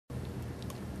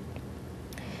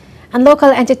And local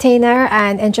entertainer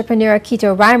and entrepreneur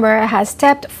Kito Reimer has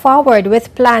stepped forward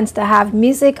with plans to have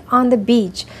music on the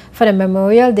beach for the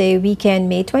Memorial Day weekend,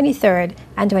 May 23rd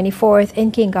and 24th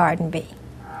in King Garden Bay.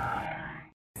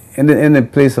 In the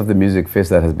place of the music fest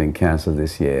that has been canceled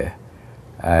this year,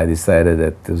 I decided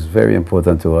that it was very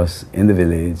important to us in the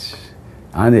village,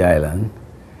 on the island,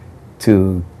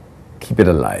 to keep it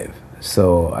alive.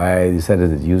 So I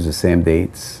decided to use the same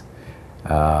dates.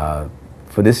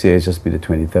 For this year, it's just be the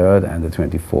 23rd and the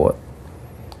 24th.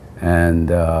 And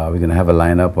we're going to have a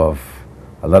lineup of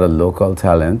a lot of local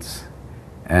talents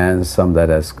and some that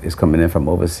is coming in from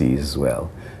overseas as well.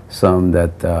 Some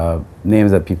that,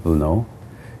 names that people know.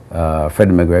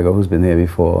 Freddie McGregor, who's been here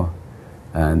before.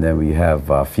 And then we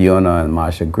have Fiona and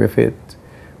Marsha Griffith.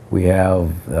 We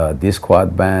have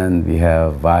D-Squad Band. We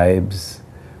have Vibes,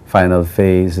 Final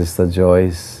Phase, Sister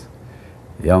Joyce,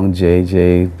 Young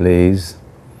JJ, Blaze,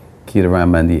 Kito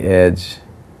Reimer and The Edge,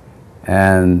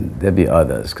 and there'll be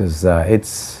others, because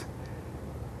it's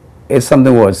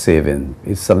something worth saving.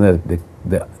 It's something that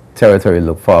the territory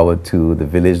look forward to, the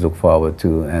village look forward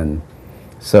to, and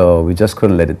so we just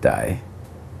couldn't let it die.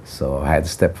 So I had to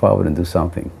step forward and do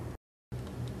something.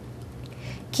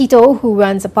 Kito, who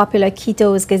runs a popular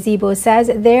Kito's Gazebo,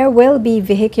 says there will be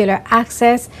vehicular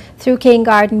access through King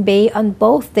Garden Bay on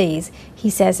both days. He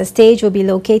says the stage will be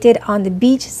located on the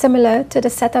beach, similar to the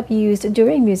setup used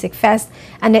during Music Fest,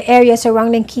 and the area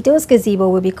surrounding Kito's Gazebo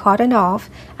will be cordoned off,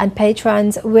 and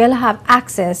patrons will have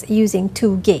access using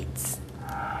 2 gates.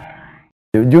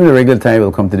 During the regular time,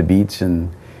 you'll come to the beach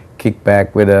and kick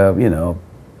back with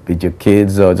with your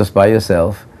kids or just by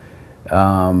yourself.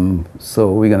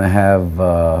 So we're going to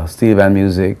have steel band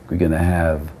music, we're going to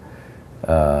have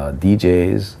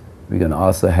DJs, we're going to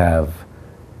also have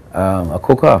a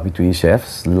cook-off between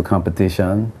chefs, a little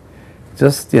competition,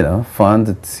 just, fun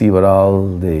to see what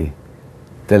all the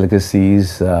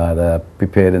delicacies that are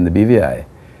prepared in the BVI.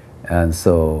 And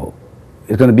so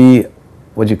it's going to be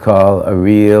what you call a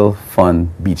real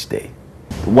fun beach day.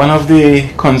 One of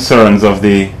the concerns of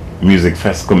the Music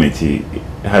Fest committee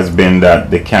has been that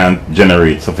they can't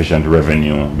generate sufficient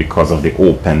revenue because of the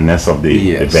openness of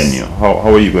the venue. How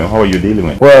are you going? How are you dealing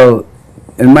with it? Well,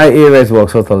 in my area it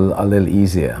works out a little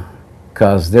easier,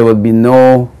 because there will be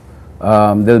no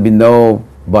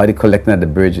nobody collecting at the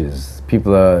bridges.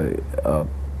 People are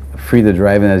free to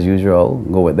drive in as usual,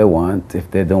 go what they want.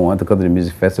 If they don't want to come to the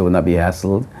Music Fest, they will not be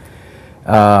hassled.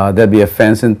 There'll be a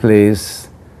fence in place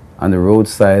on the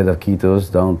roadside of Kito's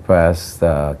down past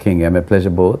King Emmett Pleasure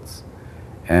Boats,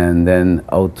 and then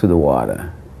out to the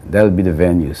water. That'll be the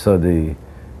venue. So the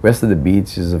rest of the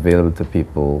beach is available to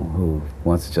people who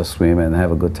want to just swim and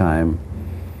have a good time,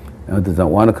 and who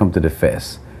don't want to come to the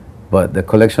fest. But the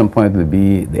collection point will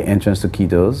be the entrance to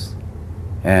Kito's,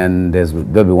 and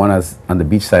there'll be one on the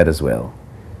beach side as well.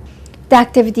 The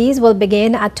activities will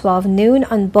begin at 12 noon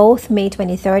on both May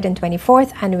 23rd and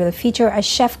 24th and will feature a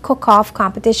chef cook-off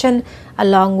competition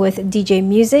along with DJ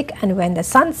music, and when the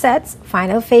sun sets,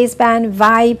 Final Phase Band,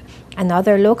 Vibe, and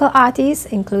other local artists,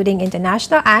 including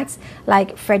international acts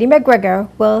like Freddie McGregor,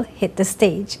 will hit the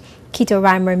stage. Kito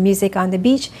Reimer Music on the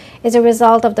Beach is a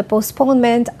result of the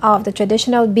postponement of the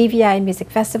traditional BVI Music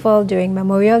Festival during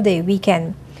Memorial Day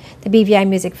weekend. The BVI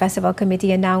Music Festival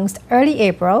Committee announced early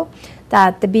April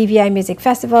that the BVI Music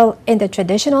Festival, in the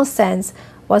traditional sense,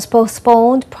 was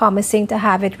postponed, promising to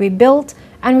have it rebuilt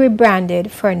and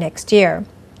rebranded for next year.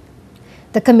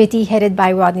 The committee, headed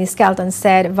by Rodney Skelton,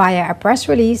 said via a press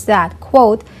release that,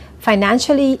 quote,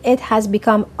 financially it has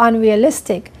become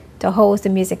unrealistic to host the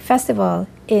music festival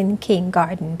in King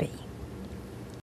Garden Bay.